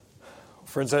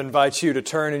Friends, I invite you to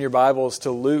turn in your Bibles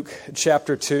to Luke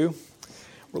chapter 2.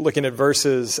 We're looking at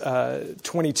verses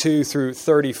 22 through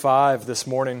 35 this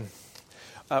morning.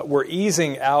 We're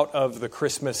easing out of the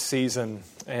Christmas season,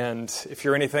 and if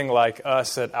you're anything like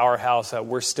us at our house,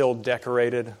 we're still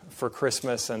decorated for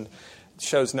Christmas and it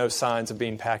shows no signs of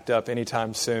being packed up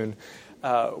anytime soon.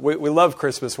 We love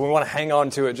Christmas. We want to hang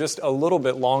on to it just a little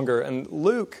bit longer, and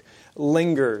Luke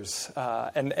lingers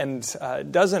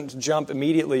and doesn't jump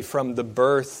immediately from the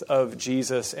birth of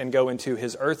Jesus and go into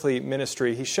his earthly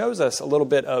ministry. He shows us a little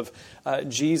bit of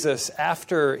Jesus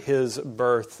after his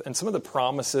birth and some of the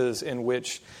promises in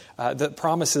which the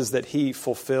promises that he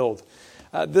fulfilled.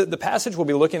 The passage we'll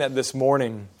be looking at this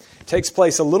morning takes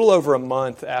place a little over a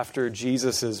month after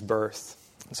Jesus' birth.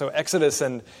 So Exodus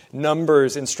and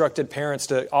Numbers instructed parents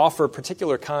to offer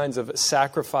particular kinds of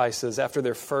sacrifices after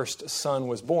their first son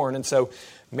was born. And so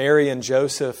Mary and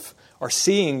Joseph are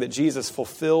seeing that Jesus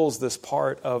fulfills this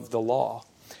part of the law.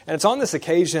 And it's on this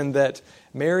occasion that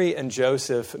Mary and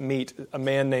Joseph meet a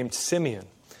man named Simeon,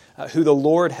 who the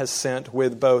Lord has sent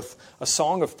with both a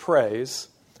song of praise,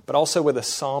 but also with a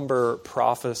somber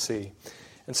prophecy.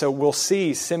 And so we'll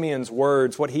see Simeon's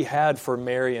words, what he had for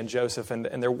Mary and Joseph, and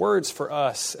their words for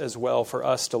us as well, for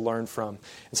us to learn from.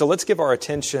 And so let's give our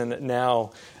attention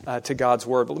now to God's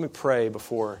word. But let me pray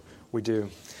before we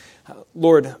do.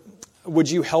 Lord, would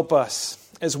you help us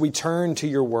as we turn to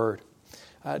your word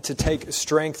to take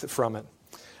strength from it?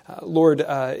 Lord,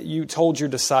 you told your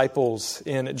disciples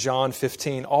in John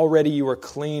 15, already you are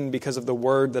clean because of the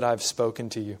word that I've spoken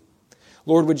to you.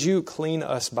 Lord, would you clean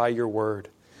us by your word?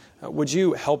 Would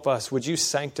you help us? Would you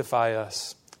sanctify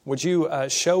us? Would you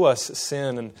show us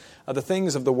sin and the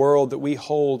things of the world that we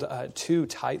hold too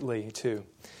tightly to?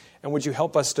 And would you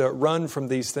help us to run from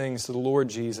these things to the Lord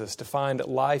Jesus, to find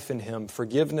life in him,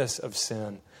 forgiveness of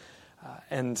sin?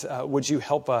 And would you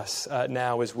help us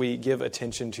now as we give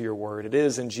attention to your word? It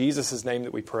is in Jesus' name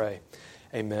that we pray.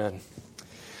 Amen.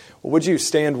 Well, would you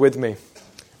stand with me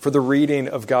for the reading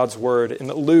of God's word in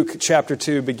Luke chapter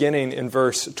 2, beginning in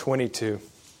verse 22.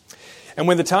 And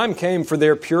when the time came for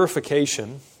their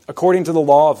purification, according to the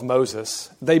law of Moses,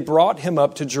 they brought him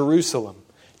up to Jerusalem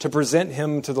to present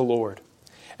him to the Lord.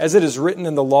 As it is written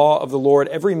in the law of the Lord,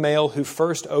 every male who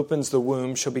first opens the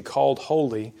womb shall be called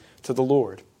holy to the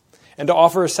Lord, and to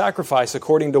offer a sacrifice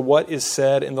according to what is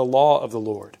said in the law of the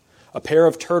Lord, a pair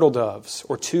of turtle doves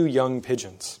or 2 young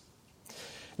pigeons.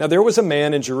 Now there was a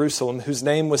man in Jerusalem whose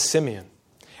name was Simeon,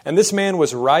 and this man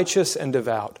was righteous and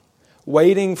devout,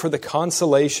 waiting for the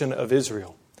consolation of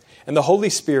Israel. And the Holy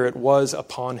Spirit was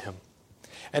upon him.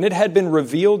 And it had been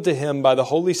revealed to him by the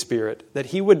Holy Spirit that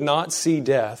he would not see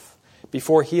death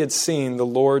before he had seen the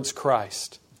Lord's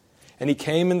Christ. And he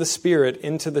came in the Spirit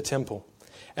into the temple.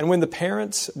 And when the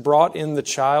parents brought in the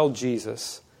child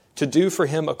Jesus to do for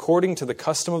him according to the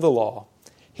custom of the law,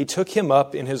 he took him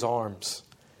up in his arms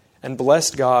and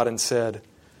blessed God and said,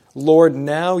 Lord,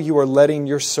 now you are letting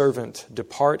your servant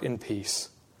depart in peace,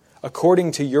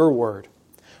 according to your word.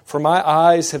 For my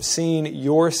eyes have seen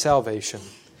your salvation,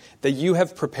 that you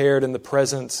have prepared in the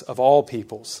presence of all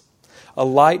peoples, a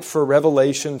light for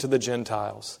revelation to the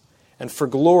Gentiles, and for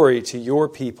glory to your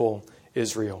people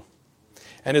Israel.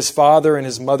 And his father and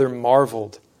his mother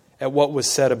marveled at what was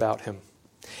said about him.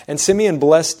 And Simeon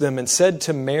blessed them and said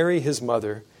to Mary his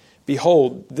mother,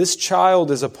 Behold, this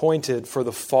child is appointed for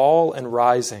the fall and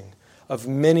rising of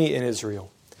many in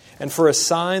Israel, and for a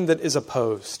sign that is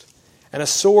opposed. And a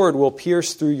sword will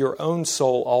pierce through your own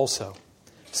soul also,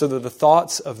 so that the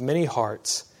thoughts of many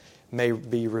hearts may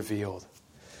be revealed.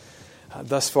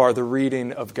 Thus far, the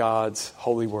reading of God's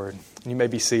holy word. You may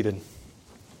be seated.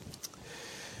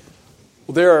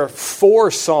 Well, there are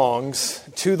 4 songs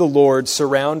to the Lord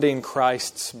surrounding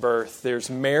Christ's birth. There's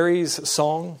Mary's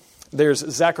song. There's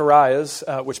Zechariah's,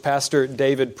 which Pastor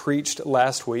David preached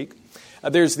last week.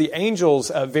 There's the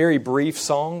angel's very brief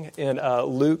song in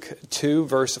Luke 2,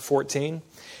 verse 14.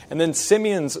 And then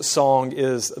Simeon's song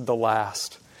is the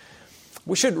last.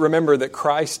 We should remember that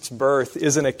Christ's birth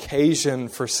is an occasion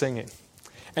for singing.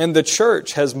 And the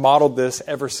church has modeled this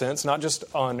ever since, not just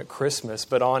on Christmas,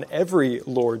 but on every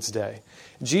Lord's Day.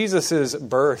 Jesus'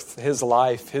 birth, his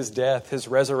life, his death, his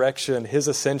resurrection, his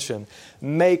ascension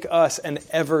make us an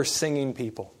ever-singing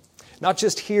people. Not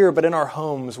just here, but in our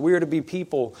homes. We are to be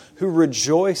people who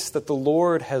rejoice that the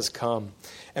Lord has come.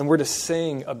 And we're to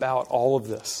sing about all of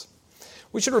this.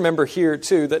 We should remember here,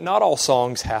 too, that not all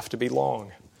songs have to be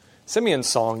long. Simeon's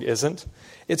song isn't.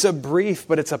 It's a brief,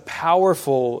 but it's a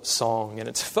powerful song. And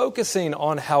it's focusing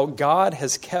on how God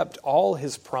has kept all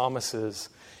his promises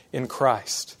in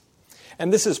Christ.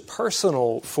 And this is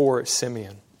personal for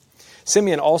Simeon.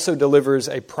 Simeon also delivers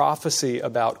a prophecy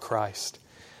about Christ,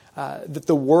 that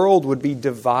the world would be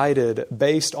divided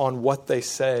based on what they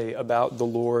say about the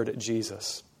Lord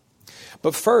Jesus.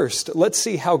 But first, let's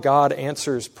see how God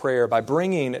answers prayer by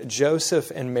bringing Joseph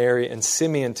and Mary and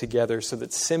Simeon together so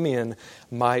that Simeon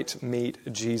might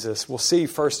meet Jesus. We'll see,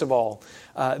 first of all,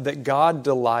 that God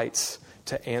delights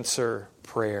to answer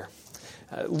prayer.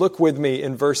 Look with me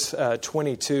in verse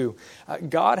 22.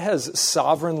 God has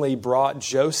sovereignly brought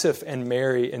Joseph and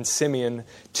Mary and Simeon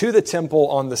to the temple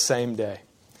on the same day.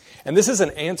 And this is an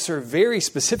answer very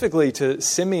specifically to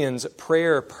Simeon's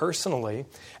prayer personally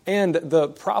and the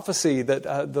prophecy that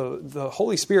the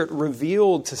Holy Spirit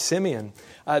revealed to Simeon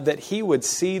that he would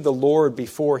see the Lord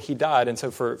before he died. And so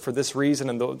for this reason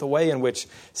and the way in which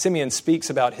Simeon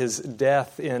speaks about his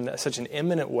death in such an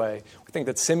imminent way, we think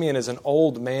that Simeon is an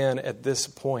old man at this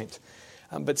point.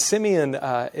 But Simeon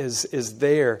is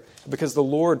there because the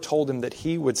Lord told him that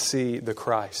he would see the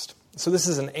Christ. So this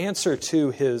is an answer to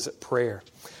his prayer.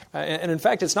 And in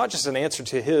fact, it's not just an answer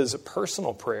to his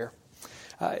personal prayer.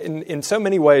 In so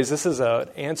many ways, this is an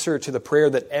answer to the prayer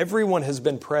that everyone has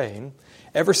been praying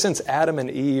ever since Adam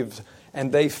and Eve,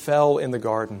 and they fell in the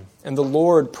garden. And the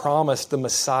Lord promised the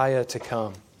Messiah to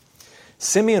come.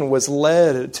 Simeon was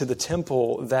led to the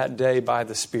temple that day by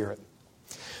the Spirit.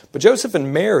 But Joseph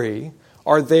and Mary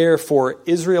are there for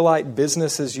Israelite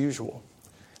business as usual.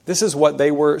 This is what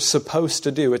they were supposed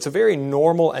to do. It's a very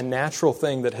normal and natural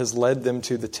thing that has led them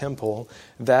to the temple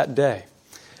that day.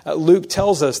 Luke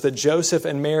tells us that Joseph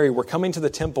and Mary were coming to the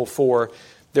temple for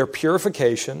their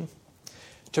purification,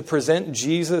 to present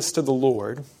Jesus to the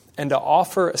Lord, and to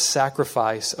offer a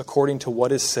sacrifice according to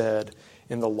what is said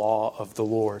in the law of the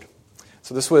Lord.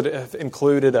 So this would have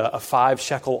included a 5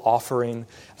 shekel offering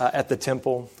at the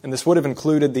temple. And this would have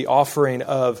included the offering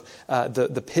of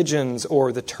the pigeons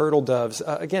or the turtle doves.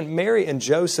 Again, Mary and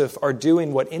Joseph are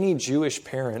doing what any Jewish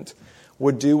parent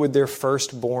would do with their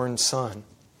firstborn son.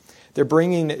 They're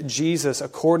bringing Jesus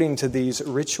according to these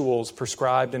rituals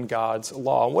prescribed in God's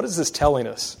law. And what is this telling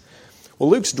us? Well,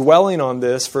 Luke's dwelling on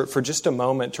this for just a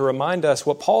moment to remind us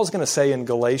what Paul's going to say in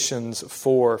Galatians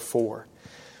 4:4.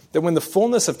 That when the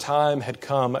fullness of time had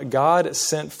come, God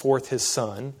sent forth his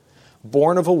Son,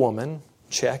 born of a woman,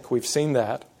 check, we've seen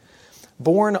that,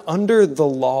 born under the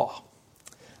law,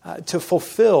 to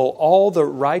fulfill all the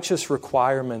righteous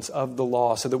requirements of the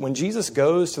law, so that when Jesus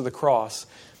goes to the cross,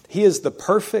 he is the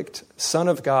perfect Son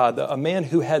of God, a man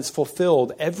who has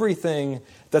fulfilled everything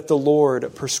that the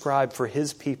Lord prescribed for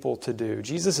his people to do.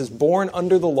 Jesus is born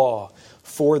under the law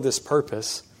for this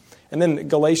purpose. And then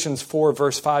Galatians 4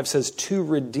 verse 5 says, to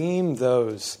redeem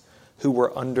those who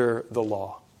were under the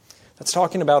law. That's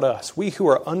talking about us. We who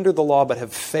are under the law but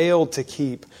have failed to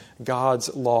keep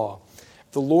God's law.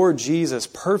 The Lord Jesus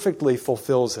perfectly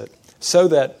fulfills it so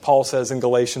that, Paul says in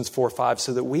Galatians 4:5,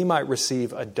 so that we might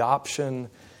receive adoption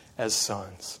as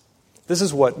sons. This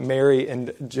is what Mary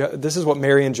and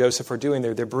Joseph are doing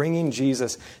there. They're bringing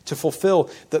Jesus to fulfill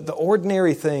the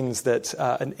ordinary things that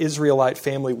an Israelite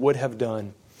family would have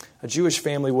done. A Jewish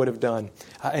family would have done.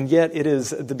 And yet it is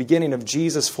the beginning of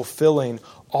Jesus fulfilling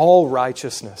all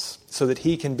righteousness so that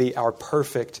he can be our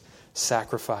perfect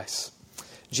sacrifice.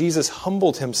 Jesus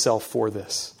humbled himself for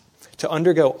this, to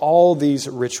undergo all these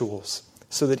rituals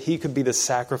so that he could be the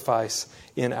sacrifice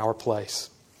in our place.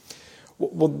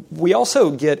 Well, we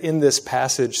also get in this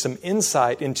passage some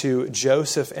insight into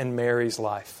Joseph and Mary's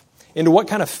life, into what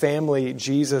kind of family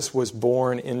Jesus was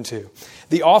born into.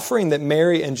 The offering that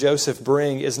Mary and Joseph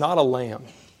bring is not a lamb,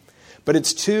 but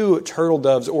it's 2 turtle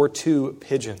doves or 2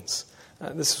 pigeons.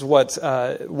 This is what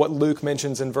Luke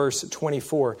mentions in verse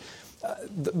 24.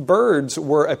 The birds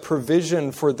were a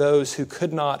provision for those who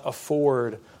could not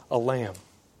afford a lamb.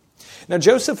 Now,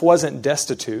 Joseph wasn't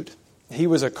destitute. He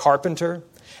was a carpenter,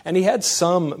 and he had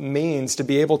some means to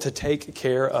be able to take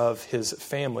care of his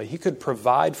family. He could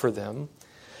provide for them,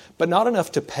 but not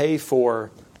enough to pay for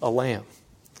a lamb.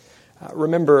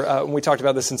 Remember, when we talked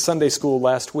about this in Sunday school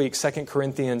last week, 2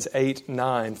 Corinthians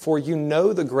 8:9, for you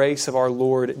know the grace of our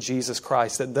Lord Jesus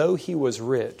Christ, that though he was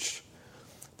rich,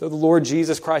 though the Lord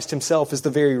Jesus Christ himself is the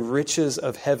very riches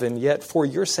of heaven, yet for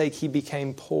your sake he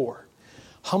became poor,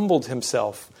 humbled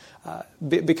himself,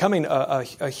 becoming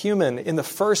a human in the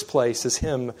first place as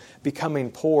him becoming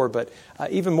poor, but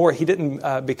even more, he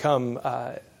didn't become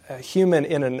a human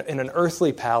in an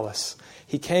earthly palace.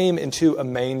 He came into a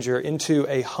manger, into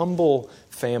a humble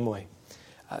family.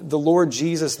 The Lord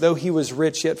Jesus, though he was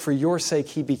rich, yet for your sake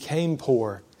he became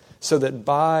poor, so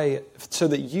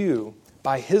that you,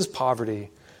 by his poverty,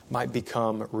 might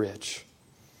become rich.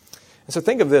 So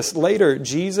think of this. Later,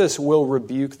 Jesus will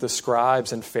rebuke the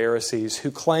scribes and Pharisees who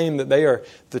claim that they are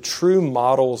the true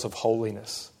models of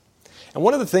holiness. And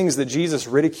one of the things that Jesus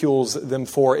ridicules them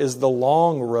for is the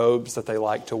long robes that they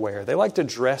like to wear. They like to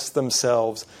dress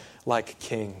themselves like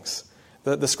kings.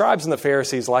 The scribes and the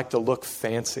Pharisees like to look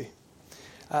fancy.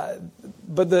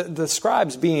 But the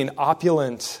scribes being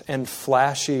opulent and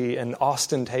flashy and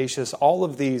ostentatious, all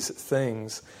of these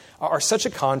things are such a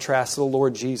contrast to the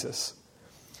Lord Jesus.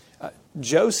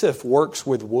 Joseph works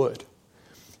with wood.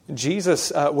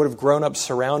 Jesus would have grown up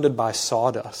surrounded by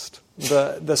sawdust.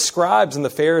 The scribes and the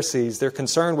Pharisees, they're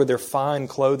concerned with their fine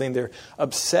clothing. They're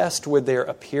obsessed with their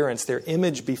appearance, their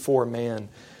image before man.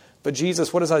 But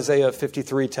Jesus, what does Isaiah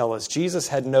 53 tell us? Jesus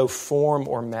had no form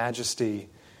or majesty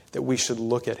that we should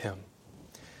look at him.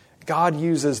 God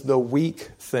uses the weak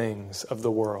things of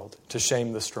the world to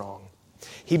shame the strong.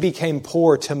 He became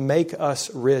poor to make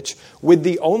us rich with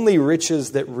the only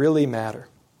riches that really matter.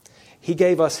 He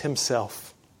gave us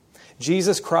himself.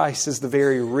 Jesus Christ is the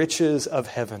very riches of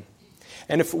heaven.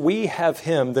 And if we have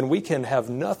him, then we can have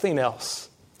nothing else.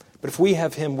 But if we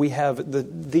have him, we have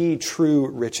the true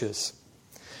riches.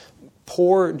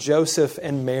 Poor Joseph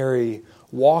and Mary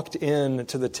walked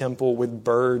into the temple with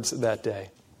birds that day.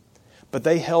 But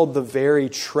they held the very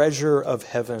treasure of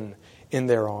heaven in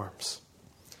their arms.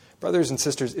 Brothers and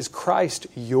sisters, is Christ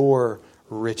your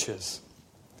riches?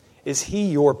 Is he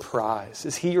your prize?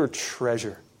 Is he your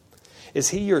treasure? Is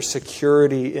he your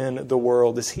security in the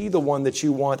world? Is he the one that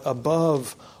you want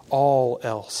above all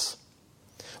else?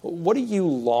 What do you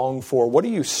long for? What are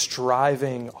you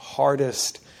striving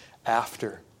hardest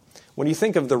after? When you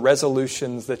think of the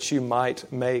resolutions that you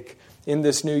might make in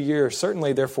this new year,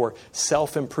 certainly they're for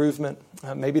self-improvement.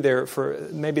 Maybe they're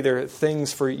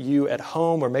things for you at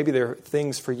home, or maybe they're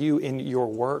things for you in your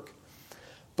work.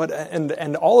 But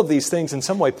and all of these things in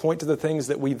some way point to the things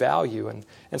that we value.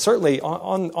 And certainly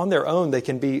on their own they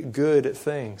can be good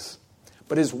things.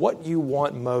 But is what you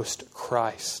want most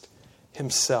Christ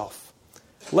himself?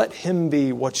 Let him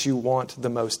be what you want the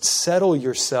most. Settle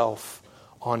yourself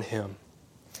on him.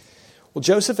 Well,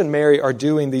 Joseph and Mary are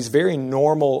doing these very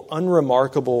normal,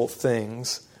 unremarkable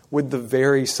things with the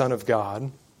very Son of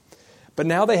God. But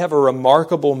now they have a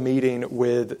remarkable meeting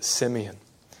with Simeon.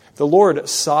 The Lord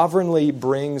sovereignly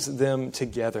brings them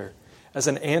together as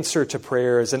an answer to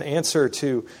prayer, as an answer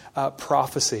to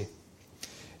prophecy.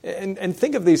 And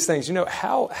think of these things. You know,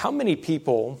 how many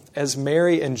people, as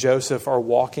Mary and Joseph are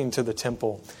walking to the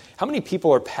temple, how many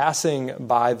people are passing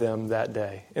by them that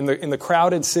day? In the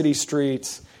crowded city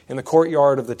streets, in the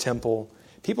courtyard of the temple,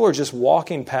 people are just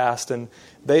walking past, and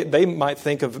they might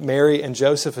think of Mary and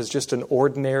Joseph as just an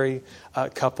ordinary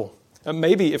couple.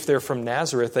 Maybe if they're from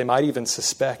Nazareth, they might even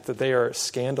suspect that they are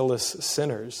scandalous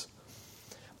sinners.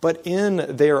 But in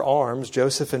their arms,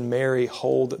 Joseph and Mary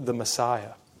hold the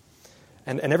Messiah.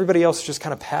 And everybody else is just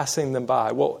kind of passing them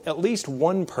by. Well, at least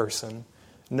one person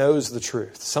knows the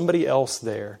truth. Somebody else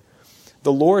there.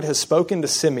 The Lord has spoken to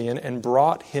Simeon and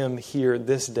brought him here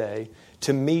this day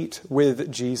to meet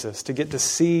with Jesus, to get to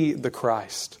see the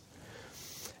Christ.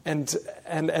 And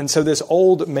so this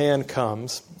old man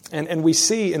comes, and we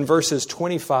see in verses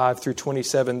 25 through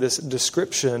 27 this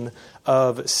description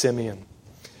of Simeon.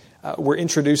 We're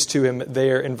introduced to him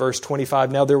there in verse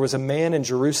 25. Now there was a man in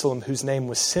Jerusalem whose name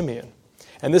was Simeon,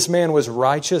 and this man was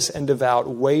righteous and devout,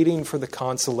 waiting for the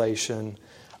consolation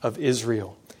of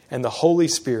Israel, and the Holy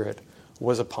Spirit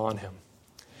was upon him.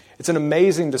 It's an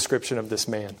amazing description of this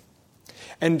man.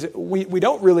 And we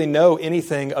don't really know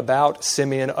anything about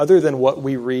Simeon other than what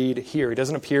we read here. He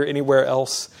doesn't appear anywhere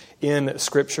else in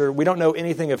Scripture. We don't know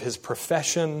anything of his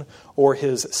profession or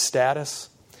his status.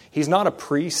 He's not a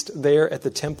priest there at the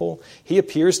temple. He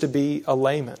appears to be a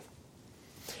layman.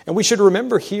 And we should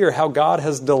remember here how God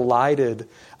has delighted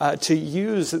to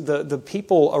use the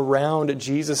people around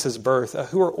Jesus' birth,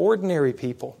 who are ordinary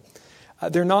people.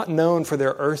 They're not known for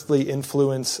their earthly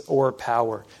influence or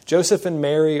power. Joseph and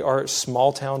Mary are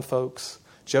small-town folks.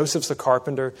 Joseph's a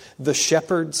carpenter. The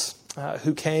shepherds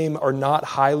who came are not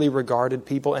highly regarded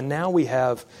people. And now we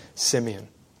have Simeon,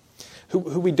 who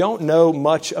we don't know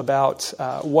much about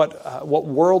what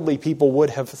worldly people would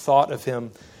have thought of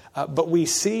him. But we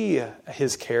see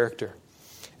his character.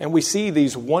 And we see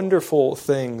these wonderful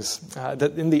things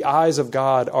that in the eyes of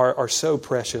God are so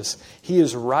precious. He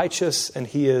is righteous and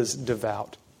he is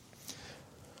devout.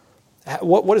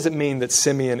 What does it mean that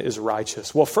Simeon is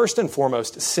righteous? Well, first and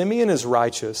foremost, Simeon is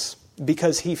righteous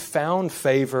because he found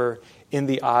favor in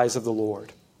the eyes of the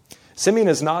Lord. Simeon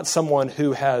is not someone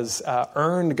who has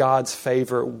earned God's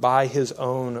favor by his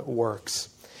own works.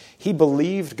 He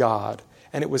believed God,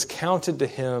 and it was counted to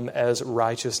him as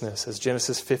righteousness, as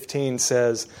Genesis 15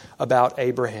 says about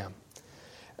Abraham.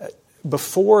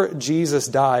 Before Jesus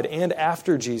died and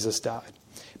after Jesus died,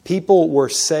 people were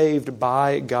saved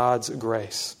by God's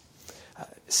grace.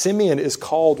 Simeon is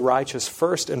called righteous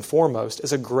first and foremost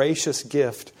as a gracious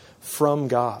gift from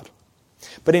God.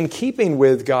 But in keeping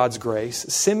with God's grace,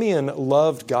 Simeon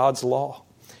loved God's law,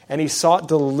 and he sought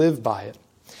to live by it.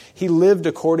 He lived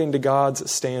according to God's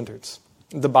standards.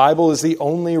 The Bible is the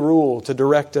only rule to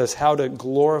direct us how to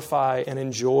glorify and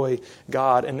enjoy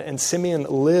God, and Simeon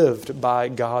lived by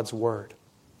God's word.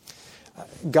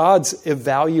 God's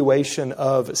evaluation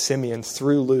of Simeon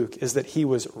through Luke is that he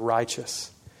was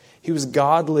righteous. He was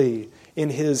godly in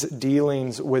his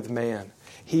dealings with man.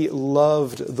 He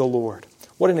loved the Lord.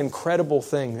 What an incredible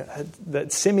thing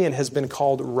that Simeon has been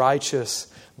called righteous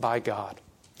by God.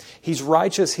 He's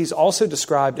righteous. He's also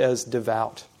described as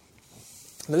devout.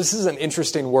 Now, this is an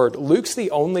interesting word. Luke's the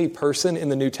only person in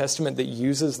the New Testament that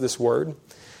uses this word.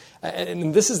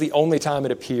 And this is the only time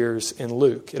it appears in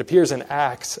Luke. It appears in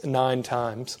Acts 9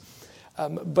 times.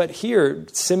 But here,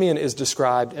 Simeon is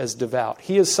described as devout.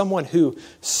 He is someone who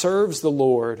serves the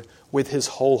Lord with his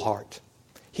whole heart.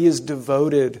 He is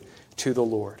devoted to the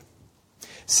Lord.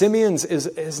 Simeon's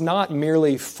is not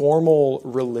merely formal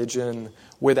religion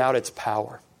without its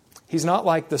power. He's not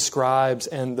like the scribes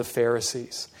and the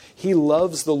Pharisees. He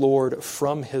loves the Lord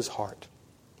from his heart.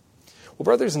 Well,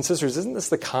 brothers and sisters, isn't this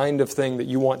the kind of thing that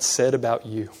you want said about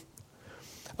you?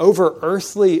 Over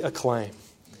earthly acclaim,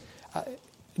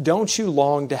 don't you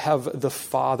long to have the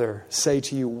Father say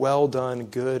to you, "Well done,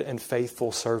 good and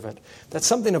faithful servant"? That's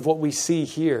something of what we see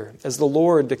here as the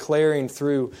Lord declaring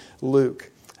through Luke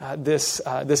this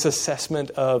assessment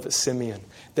of Simeon,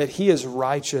 that he is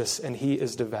righteous and he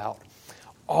is devout.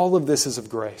 All of this is of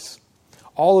grace.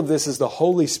 All of this is the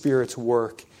Holy Spirit's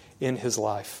work in his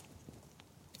life.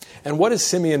 And what has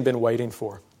Simeon been waiting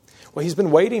for? Well, he's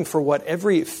been waiting for what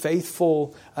every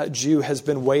faithful Jew has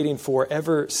been waiting for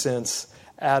ever since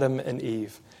Adam and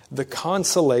Eve, the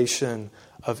consolation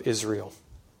of Israel.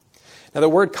 Now, the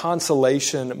word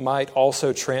consolation might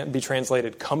also be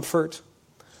translated comfort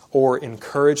or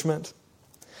encouragement.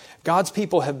 God's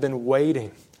people have been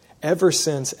waiting ever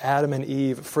since Adam and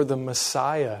Eve for the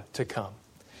Messiah to come.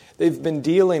 They've been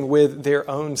dealing with their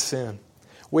own sin,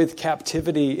 with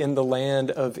captivity in the land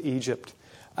of Egypt,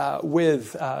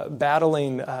 with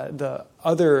battling the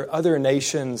other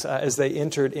nations as they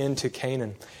entered into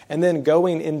Canaan, and then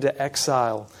going into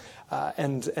exile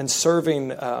and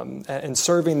serving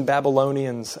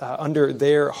Babylonians under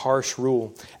their harsh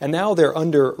rule. And now they're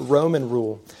under Roman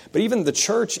rule. But even the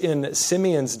church in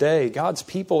Simeon's day, God's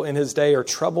people in his day, are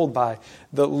troubled by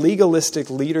the legalistic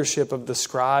leadership of the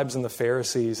scribes and the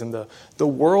Pharisees and the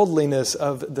worldliness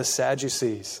of the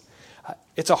Sadducees.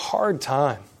 It's a hard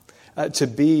time to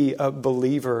be a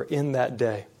believer in that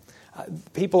day.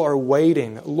 People are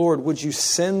waiting. Lord, would you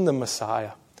send the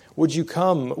Messiah? Would you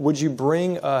come? Would you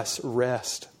bring us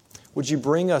rest? Would you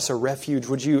bring us a refuge?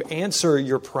 Would you answer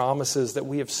your promises that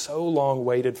we have so long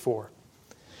waited for?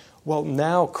 Well,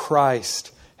 now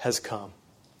Christ has come.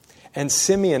 And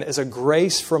Simeon, as a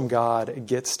grace from God,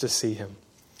 gets to see him.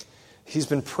 He's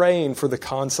been praying for the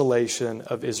consolation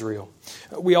of Israel.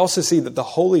 We also see that the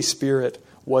Holy Spirit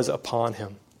was upon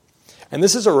him. And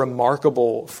this is a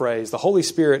remarkable phrase. The Holy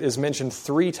Spirit is mentioned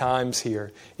 3 times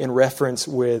here in reference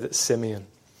with Simeon.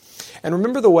 And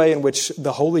remember the way in which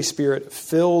the Holy Spirit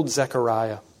filled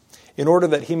Zechariah in order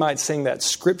that he might sing that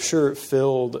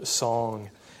scripture-filled song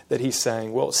that he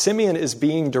sang. Well, Simeon is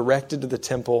being directed to the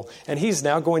temple, and he's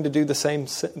now going to do the same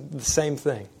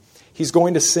thing. He's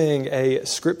going to sing a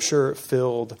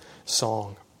scripture-filled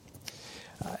song.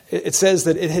 It says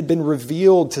that it had been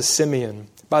revealed to Simeon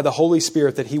by the Holy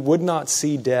Spirit that he would not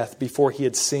see death before he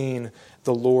had seen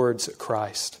the Lord's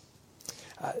Christ.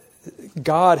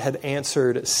 God had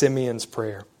answered Simeon's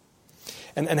prayer.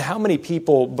 And how many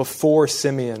people before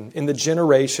Simeon in the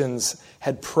generations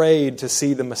had prayed to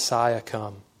see the Messiah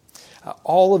come?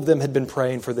 All of them had been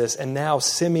praying for this, and now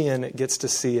Simeon gets to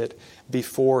see it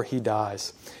before he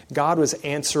dies. God was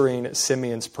answering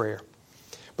Simeon's prayer.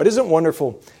 But isn't it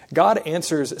wonderful? God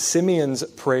answers Simeon's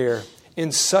prayer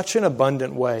in such an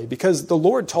abundant way because the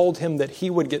Lord told him that he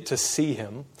would get to see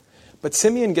him, but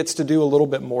Simeon gets to do a little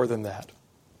bit more than that.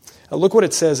 Now look what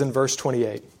it says in verse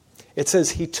 28. It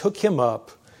says, he took him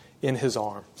up in his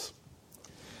arms.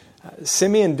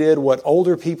 Simeon did what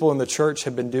older people in the church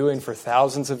have been doing for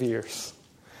thousands of years.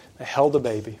 They held a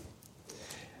baby.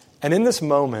 And in this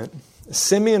moment,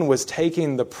 Simeon was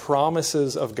taking the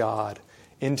promises of God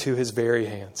into his very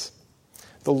hands.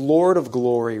 The Lord of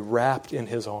glory wrapped in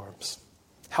his arms.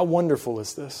 How wonderful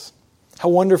is this? How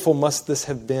wonderful must this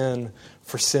have been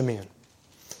for Simeon?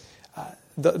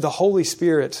 The Holy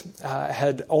Spirit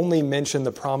had only mentioned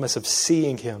the promise of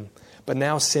seeing him, but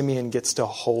now Simeon gets to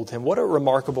hold him. What a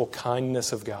remarkable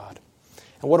kindness of God.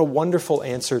 And what a wonderful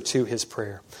answer to his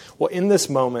prayer. Well, in this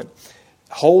moment,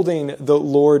 holding the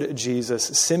Lord Jesus,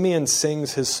 Simeon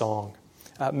sings his song.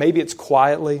 Maybe it's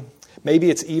quietly, maybe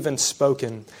it's even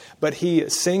spoken, but he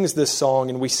sings this song,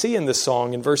 and we see in this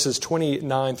song in verses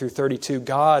 29 through 32,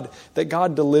 that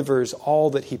God delivers all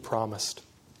that he promised.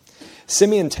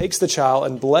 Simeon takes the child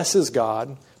and blesses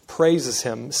God, praises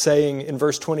him, saying in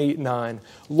verse 29,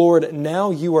 "Lord,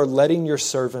 now you are letting your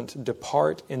servant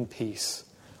depart in peace,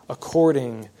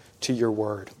 according to your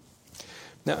word."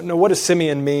 Now, what does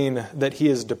Simeon mean that he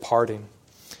is departing?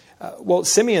 Well,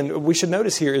 Simeon, we should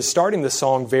notice here, is starting the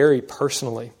song very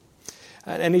personally.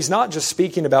 And he's not just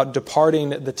speaking about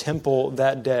departing the temple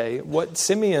that day. What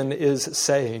Simeon is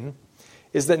saying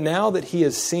is that now that he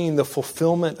has seen the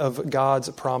fulfillment of God's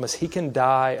promise, he can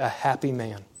die a happy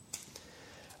man.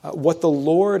 What the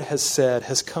Lord has said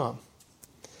has come.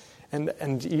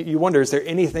 And you wonder, is there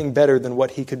anything better than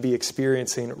what he could be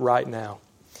experiencing right now?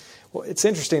 Well, it's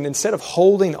interesting. Instead of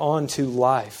holding on to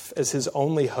life as his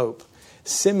only hope,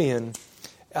 Simeon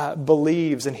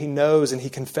believes and he knows and he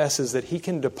confesses that he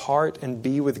can depart and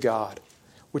be with God,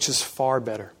 which is far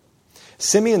better.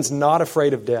 Simeon's not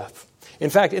afraid of death. In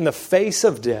fact, in the face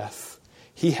of death,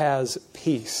 he has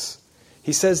peace.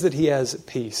 He says that he has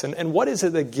peace. And what is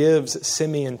it that gives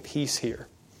Simeon peace here?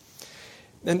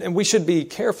 And we should be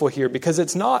careful here because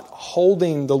it's not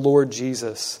holding the Lord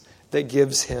Jesus that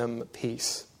gives him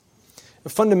peace.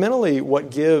 Fundamentally,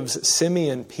 what gives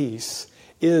Simeon peace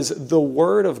is the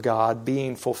word of God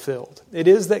being fulfilled. It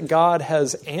is that God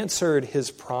has answered his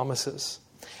promises.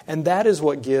 And that is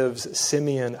what gives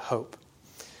Simeon hope.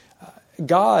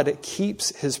 God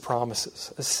keeps his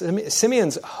promises.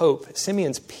 Simeon's hope,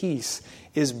 Simeon's peace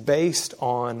is based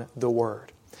on the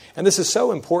word. And this is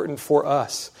so important for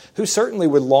us, who certainly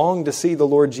would long to see the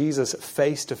Lord Jesus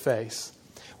face to face.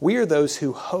 We are those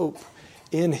who hope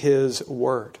in his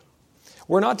word.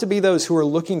 We're not to be those who are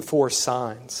looking for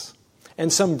signs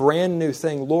and some brand new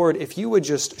thing. Lord, if you would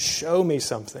just show me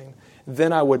something,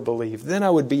 then I would believe. Then I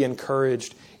would be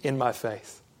encouraged in my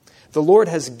faith. The Lord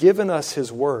has given us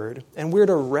his word, and we're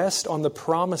to rest on the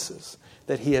promises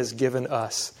that he has given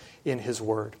us in his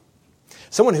word.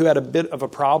 Someone who had a bit of a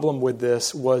problem with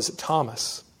this was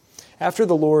Thomas. After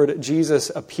the Lord Jesus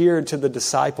appeared to the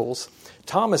disciples,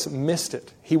 Thomas missed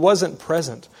it. He wasn't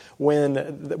present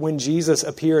when Jesus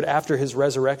appeared after his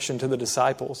resurrection to the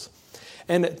disciples.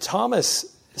 And Thomas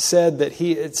said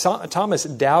that Thomas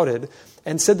doubted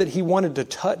and said that he wanted to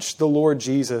touch the Lord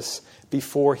Jesus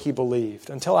before he believed.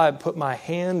 Until I put my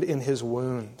hand in his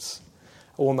wounds,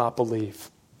 I will not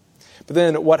believe. But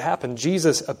then what happened?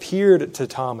 Jesus appeared to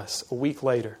Thomas a week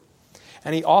later,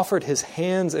 and he offered his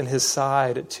hands and his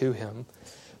side to him.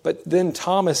 But then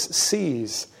Thomas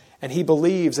sees, and he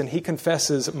believes, and he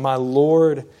confesses, "My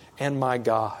Lord and my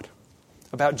God,"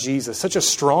 about Jesus. Such a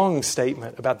strong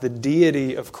statement about the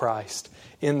deity of Christ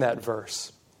in that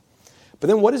verse. But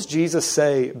then what does Jesus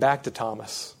say back to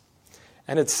Thomas?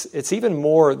 And it's even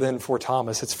more than for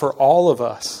Thomas. It's for all of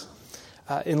us.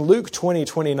 In Luke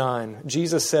 20:29,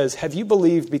 Jesus says, "Have you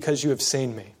believed because you have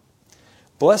seen me?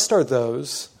 Blessed are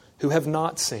those who have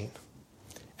not seen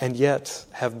and yet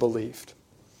have believed."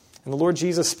 And the Lord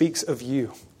Jesus speaks of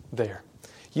you there.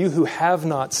 You who have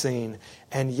not seen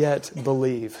and yet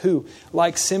believe. Who,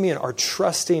 like Simeon, are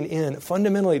trusting in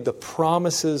fundamentally the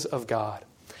promises of God.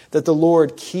 That the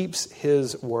Lord keeps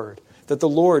his word. That the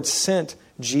Lord sent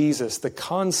Jesus, the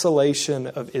consolation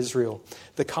of Israel,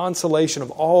 the consolation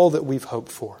of all that we've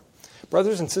hoped for.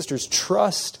 Brothers and sisters,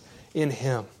 trust in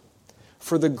him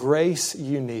for the grace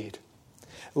you need.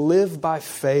 Live by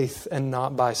faith and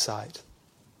not by sight.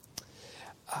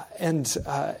 And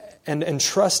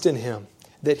trust in him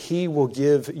that he will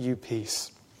give you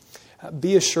peace.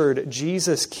 Be assured,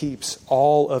 Jesus keeps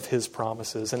all of his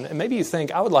promises. And maybe you think,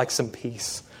 I would like some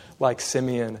peace like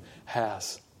Simeon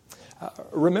has.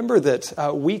 Remember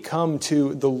that we come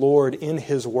to the Lord in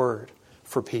his word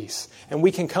for peace. And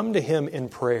we can come to him in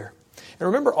prayer. And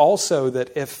remember also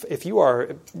that if you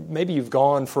are, maybe you've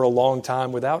gone for a long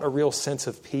time without a real sense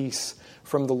of peace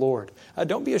from the Lord,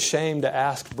 don't be ashamed to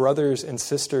ask brothers and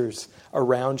sisters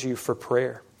around you for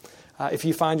prayer. If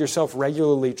you find yourself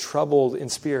regularly troubled in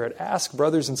spirit, ask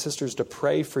brothers and sisters to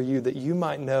pray for you that you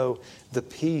might know the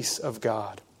peace of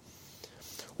God.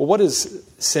 Well, what does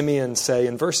Simeon say?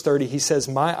 In verse 30, he says,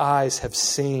 "My eyes have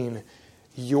seen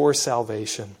your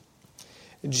salvation."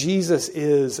 Jesus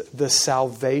is the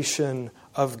salvation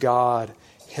of God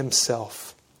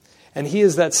himself. And he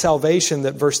is that salvation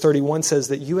that verse 31 says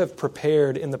that you have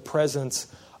prepared in the presence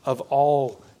of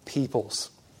all peoples.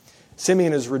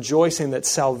 Simeon is rejoicing that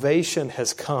salvation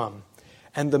has come,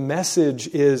 and the message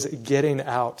is getting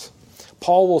out.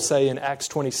 Paul will say in Acts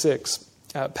 26,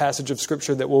 passage of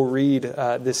Scripture that we'll read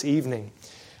this evening,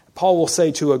 Paul will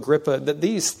say to Agrippa that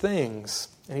these things,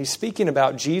 and he's speaking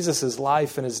about Jesus'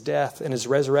 life and his death and his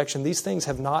resurrection, these things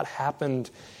have not happened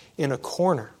in a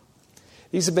corner.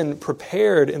 These have been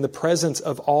prepared in the presence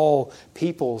of all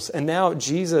peoples, and now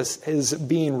Jesus is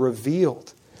being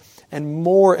revealed, and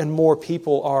more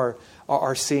people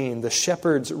are seen. The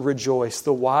shepherds rejoice.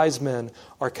 The wise men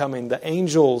are coming. The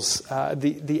angels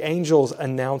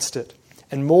announced it.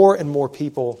 And more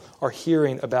people are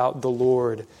hearing about the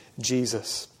Lord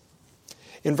Jesus.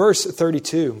 In verse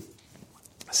 32,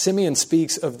 Simeon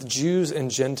speaks of the Jews and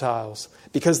Gentiles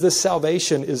because this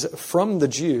salvation is from the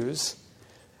Jews,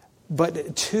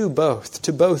 but to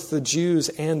both the Jews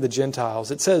and the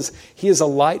Gentiles. It says he is a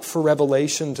light for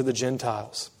revelation to the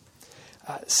Gentiles.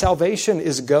 Salvation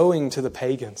is going to the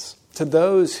pagans, to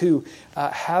those who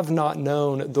have not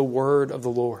known the word of the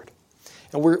Lord.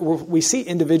 And we see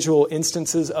individual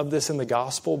instances of this in the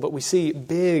gospel, but we see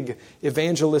big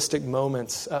evangelistic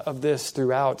moments of this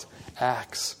throughout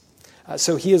Acts.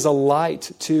 So he is a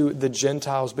light to the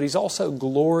Gentiles, but he's also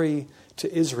glory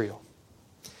to Israel.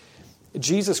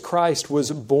 Jesus Christ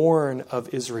was born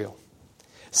of Israel.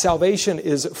 Salvation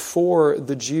is for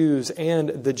the Jews and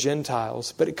the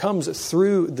Gentiles, but it comes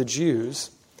through the Jews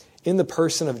in the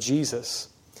person of Jesus.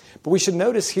 But we should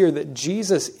notice here that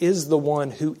Jesus is the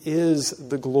one who is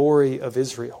the glory of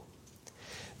Israel.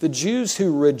 The Jews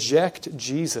who reject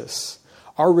Jesus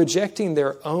are rejecting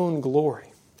their own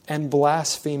glory and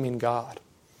blaspheming God.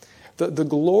 The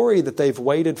glory that they've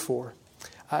waited for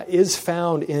is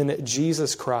found in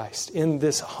Jesus Christ, in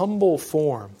this humble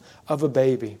form of a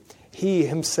baby. He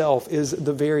himself is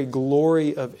the very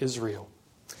glory of Israel.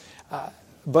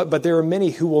 But there are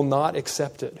many who will not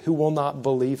accept it, who will not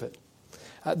believe it.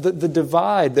 The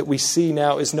divide that we see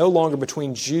now is no longer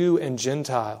between Jew and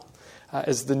Gentile,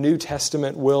 as the New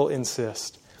Testament will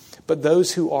insist, but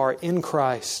those who are in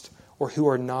Christ or who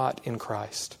are not in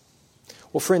Christ.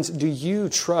 Well, friends, do you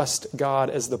trust God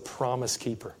as the promise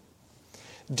keeper?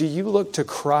 Do you look to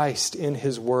Christ in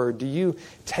His Word? Do you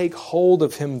take hold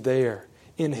of Him there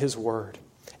in His Word?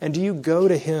 And do you go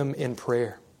to Him in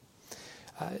prayer?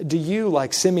 Do you,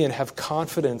 like Simeon, have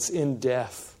confidence in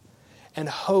death and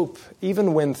hope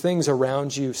even when things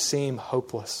around you seem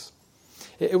hopeless?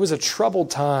 It was a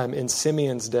troubled time in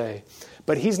Simeon's day,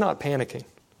 but he's not panicking.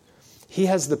 He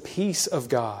has the peace of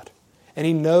God, and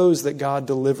he knows that God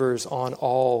delivers on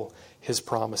all His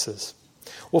promises.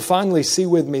 Well, finally, see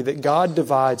with me that God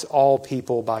divides all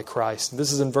people by Christ.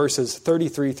 This is in verses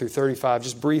 33 through 35,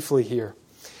 just briefly here.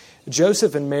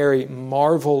 Joseph and Mary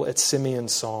marvel at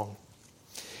Simeon's song.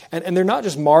 And they're not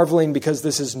just marveling because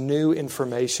this is new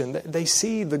information. They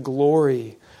see the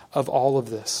glory of all of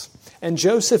this. And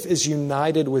Joseph is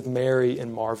united with Mary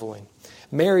in marveling.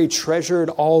 Mary treasured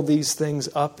all these things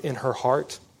up in her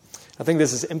heart. I think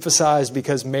this is emphasized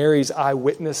because Mary's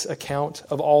eyewitness account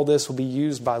of all this will be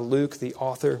used by Luke, the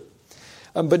author.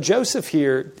 But Joseph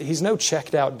here, he's no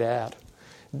checked out dad.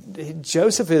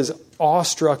 Joseph is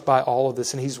awestruck by all of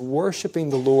this, and he's worshiping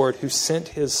the Lord who sent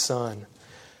his son,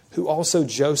 who also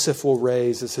Joseph will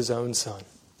raise as his own son.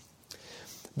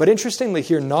 But interestingly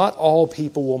here, not all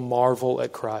people will marvel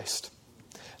at Christ.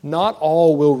 Not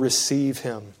all will receive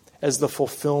him as the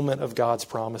fulfillment of God's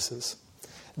promises.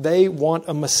 They want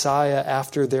a Messiah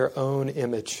after their own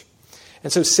image.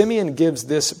 And so Simeon gives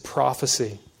this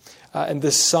prophecy and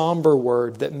this somber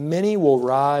word that many will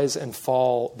rise and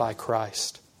fall by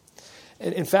Christ.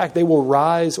 In fact, they will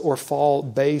rise or fall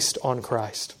based on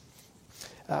Christ.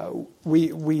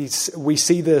 We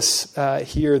see this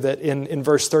here that in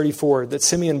verse 34, that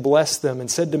Simeon blessed them and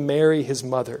said to Mary, his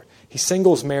mother, he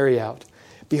singles Mary out,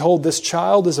 "Behold, this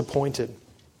child is appointed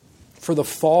for the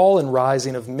fall and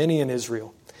rising of many in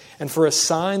Israel, and for a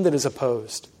sign that is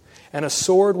opposed. And a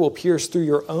sword will pierce through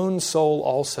your own soul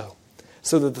also,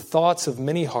 so that the thoughts of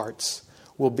many hearts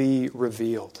will be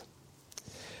revealed."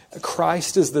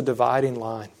 Christ is the dividing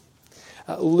line.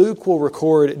 Luke will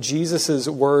record Jesus'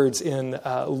 words in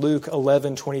Luke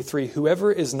 11:23,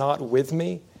 "Whoever is not with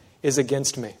me is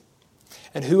against me,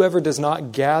 and whoever does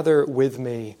not gather with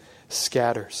me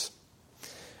scatters."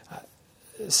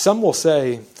 Some will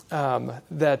say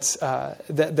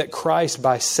that Christ,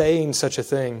 by saying such a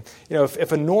thing,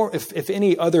 if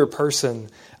any other person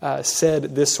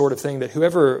said this sort of thing, that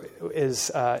whoever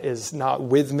is not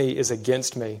with me is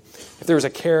against me. If there was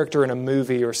a character in a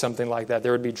movie or something like that,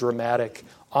 there would be dramatic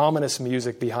ominous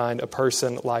music behind a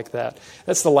person like that.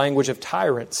 That's the language of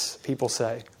tyrants, people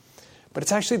say. But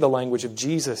it's actually the language of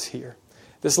Jesus here.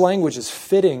 This language is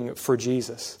fitting for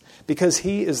Jesus because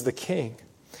he is the king.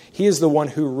 He is the one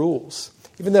who rules.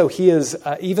 Even though he is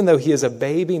a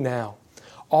baby now,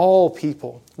 all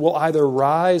people will either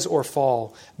rise or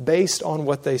fall based on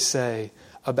what they say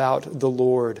about the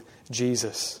Lord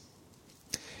Jesus.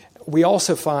 We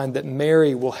also find that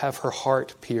Mary will have her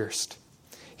heart pierced.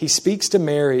 He speaks to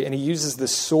Mary and he uses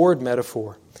this sword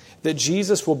metaphor that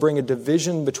Jesus will bring a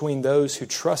division between those who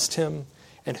trust him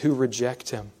and who reject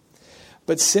him.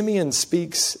 But Simeon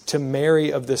speaks to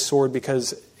Mary of this sword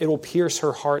because it will pierce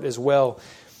her heart as well.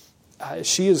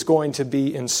 She is going to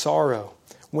be in sorrow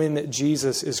when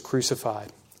Jesus is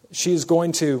crucified. She is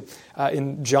going to,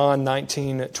 in John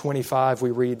 19:25,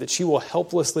 we read that she will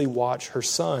helplessly watch her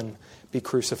son be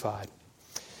crucified.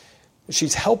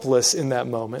 She's helpless in that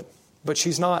moment, but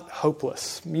she's not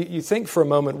hopeless. You think for a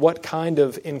moment what kind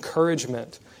of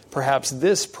encouragement perhaps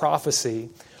this prophecy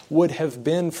would have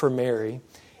been for Mary,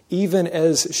 even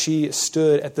as she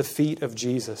stood at the feet of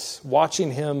Jesus,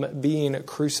 watching him being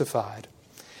crucified.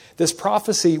 This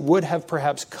prophecy would have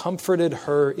perhaps comforted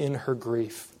her in her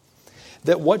grief.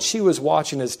 That what she was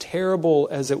watching, as terrible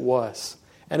as it was,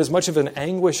 and as much of an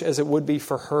anguish as it would be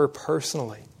for her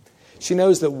personally, she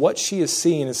knows that what she is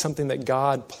seeing is something that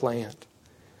God planned.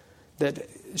 That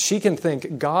she can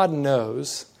think, God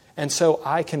knows, and so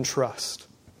I can trust.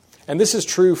 And this is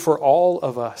true for all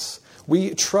of us.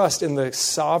 We trust in the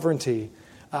sovereignty,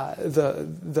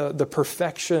 the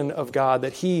perfection of God,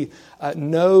 that he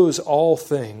knows all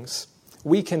things.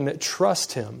 We can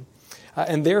trust him,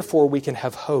 and therefore we can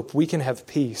have hope. We can have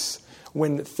peace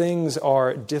when things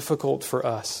are difficult for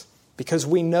us, because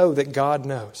we know that God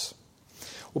knows.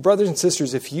 Well, brothers and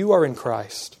sisters, if you are in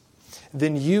Christ,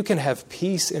 then you can have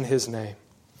peace in his name,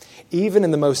 even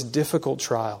in the most difficult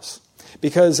trials,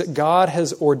 because God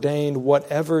has ordained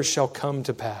whatever shall come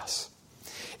to pass.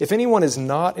 If anyone is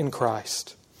not in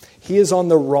Christ, he is on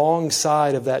the wrong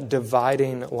side of that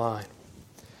dividing line.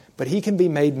 But he can be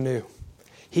made new.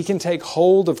 He can take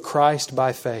hold of Christ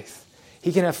by faith.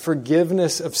 He can have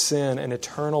forgiveness of sin and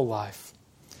eternal life.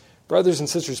 Brothers and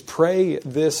sisters, pray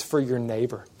this for your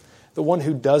neighbor, the one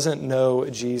who doesn't know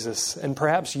Jesus. And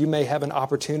perhaps you may have an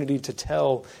opportunity to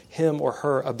tell him or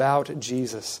her about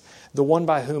Jesus, the one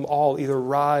by whom all either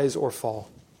rise or fall.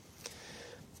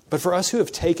 But for us who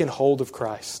have taken hold of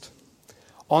Christ,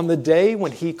 on the day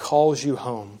when he calls you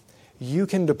home, you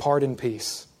can depart in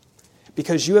peace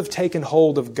because you have taken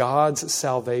hold of God's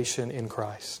salvation in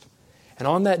Christ. And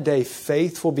on that day,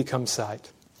 faith will become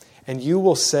sight, and you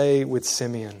will say with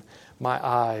Simeon, my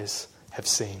eyes have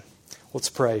seen. Let's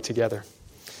pray together.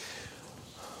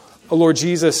 Oh Lord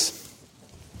Jesus,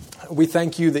 we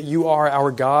thank you that you are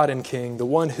our God and King, the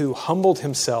one who humbled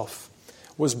himself,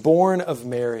 was born of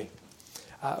Mary,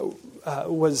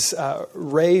 was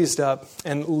raised up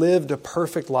and lived a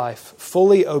perfect life,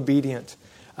 fully obedient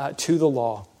to the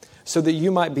law, so that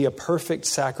you might be a perfect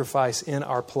sacrifice in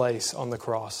our place on the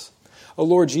cross. Oh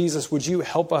Lord Jesus, would you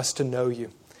help us to know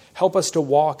you? Help us to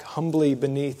walk humbly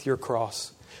beneath your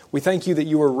cross. We thank you that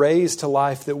you were raised to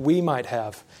life that we might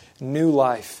have new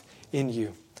life in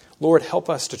you. Lord, help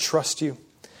us to trust you.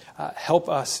 Help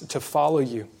us to follow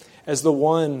you as the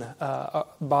one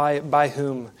by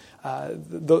whom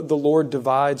the Lord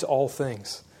divides all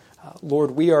things.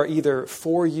 Lord, we are either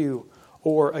for you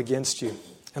or against you.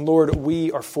 And Lord,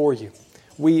 we are for you.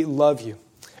 We love you.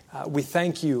 We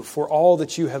thank you for all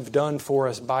that you have done for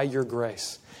us by your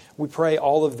grace. We pray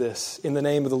all of this in the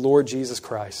name of the Lord Jesus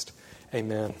Christ.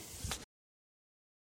 Amen.